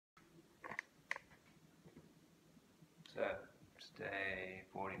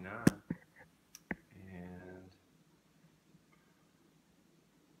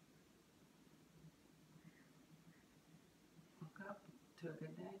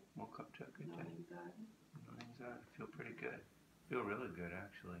good day. Woke up to a good No day. anxiety. No anxiety. Feel pretty good. Feel really good,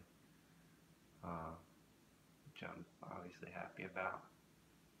 actually. Which I'm obviously happy about.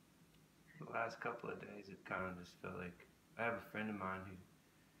 The last couple of days, it kind of just felt like I have a friend of mine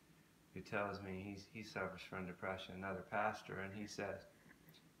who tells me he suffers from depression, another pastor, and he says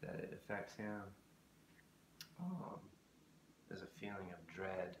that it affects him. There's a feeling of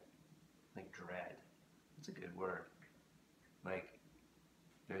dread, like dread. It's a good word. Like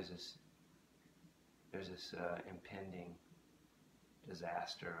there's this impending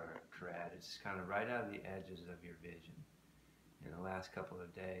disaster or dread. It's kind of right out of the edges of your vision. In the last couple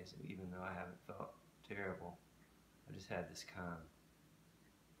of days, even though I haven't felt terrible, I just had this kind of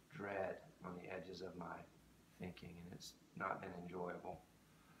dread on the edges of my thinking, and it's not been enjoyable.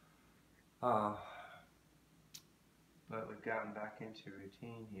 But we've gotten back into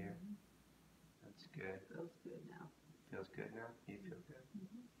routine here. That's good. Feels good now. Feels good now? You feel good?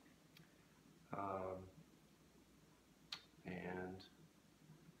 And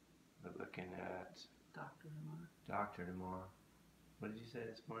we're looking at doctor tomorrow. What did you say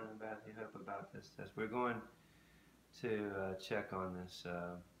this morning about you hope about this test? We're going to check on this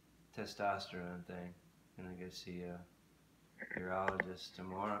testosterone thing. I'm going to go see a urologist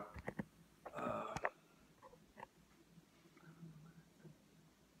tomorrow. I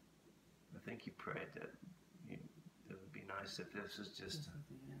think you prayed that it would be nice if this was just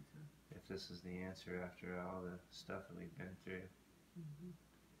if this is the answer after all the stuff that we've been through.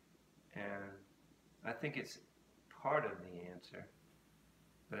 And I think it's part of the answer,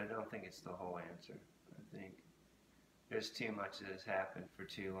 but I don't think it's the whole answer. I think there's too much that has happened for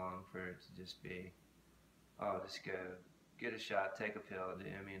too long for it to just be, oh, just go get a shot, take a pill. I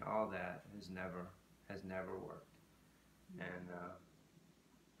mean, all that has never worked. And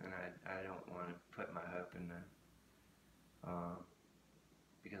I don't want to put my hope in that,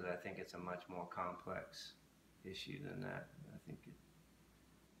 because I think it's a much more complex issue than that. I think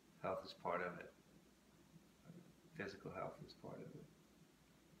health is part of it. Physical health is part of it.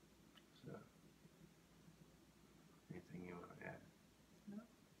 So, anything you want to add? No.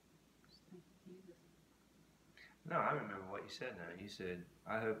 Just thank Jesus. No, I remember what you said now. You said,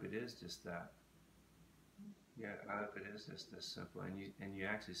 I hope it is just that. Yeah, I hope it is just this simple. And you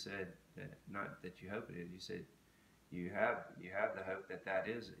actually said that, not that you hope it is, you said you have the hope that that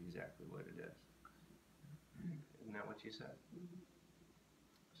is exactly what it is. Isn't that what you said?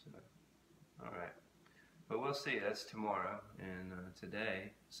 So, all right. But we'll see. That's tomorrow. And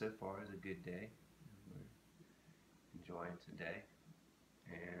today, so far, is a good day. We're enjoying today.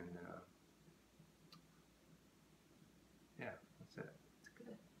 And yeah, that's it. It's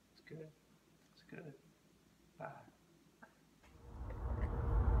good. It's good. It's good. Bye.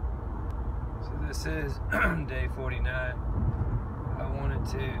 So this is day 49. I wanted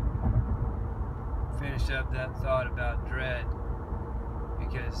to finish up that thought about dread,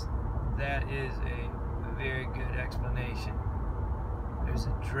 because that is a very good explanation. There's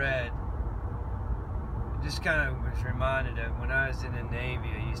a dread. I just kind of was reminded of when I was in the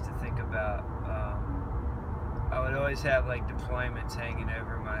Navy. I used to think about, I would always have like deployments hanging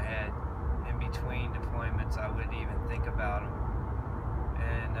over my head. In between deployments, I wouldn't even think about them.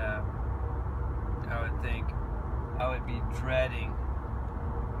 And I would think, I would be dreading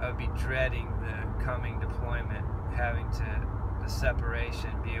the coming deployment, having the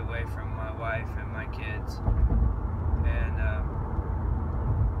separation, be away from my wife and my kids. And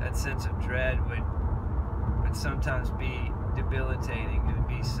that sense of dread would sometimes be debilitating. It would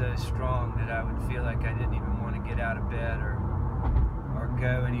be so strong that I would feel like I didn't even want to get out of bed or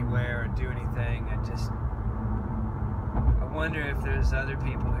go anywhere or do anything. I wonder if there's other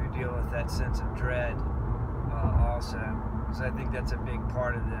people who deal with that sense of dread also, because I think that's a big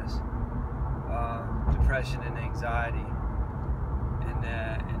part of this. Depression and anxiety and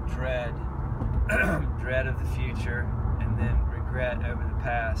dread, dread of the future, and then regret over the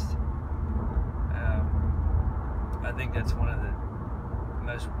past. I think that's one of the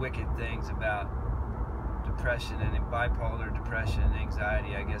most wicked things about depression and bipolar depression and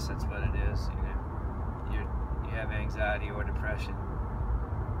anxiety. I guess that's what it is. You know, you have anxiety or depression.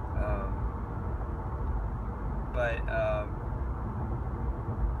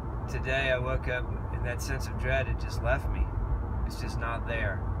 Today I woke up and that sense of dread, it just left me. It's just not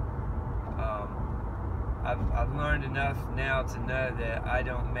there. I've learned enough now to know that I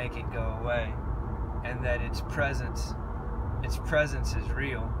don't make it go away, and that its presence is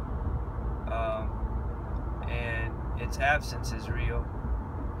real, and its absence is real,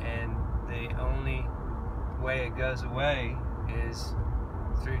 and the only way it goes away is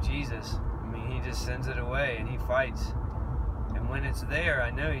through Jesus. I mean, he just sends it away and he fights. And when it's there,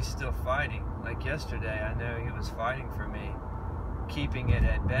 I know he's still fighting. Like yesterday, I know he was fighting for me, keeping it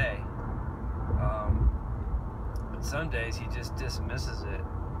at bay. But some days he just dismisses it.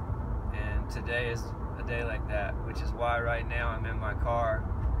 And today is a day like that, which is why right now I'm in my car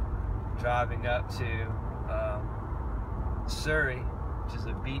driving up to Surrey, which is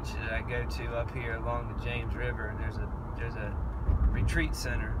a beach that I go to up here along the James River. And there's a retreat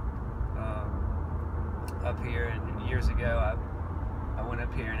center up here, and years ago I went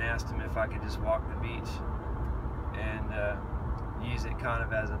up here and asked him if I could just walk the beach and use it kind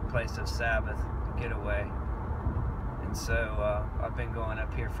of as a place of Sabbath to get away. And so I've been going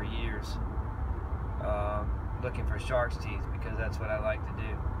up here for years looking for shark's teeth, because that's what I like to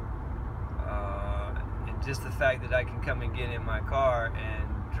do. And just the fact that I can come and get in my car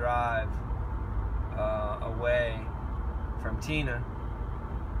and drive away from Tina,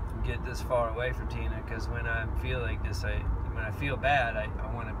 get this far away from Tina, because when I feel like this, when I feel bad,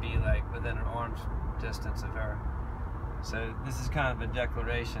 I want to be like within an arm's distance of her. So this is kind of a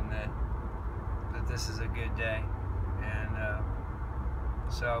declaration that this is a good day, and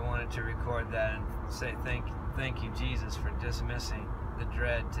so I wanted to record that and say thank you Jesus for dismissing the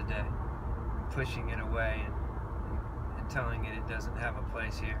dread today, pushing it away and telling it doesn't have a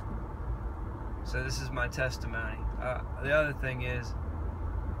place here. So this is my testimony. The other thing is,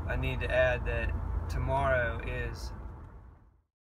 I need to add that tomorrow is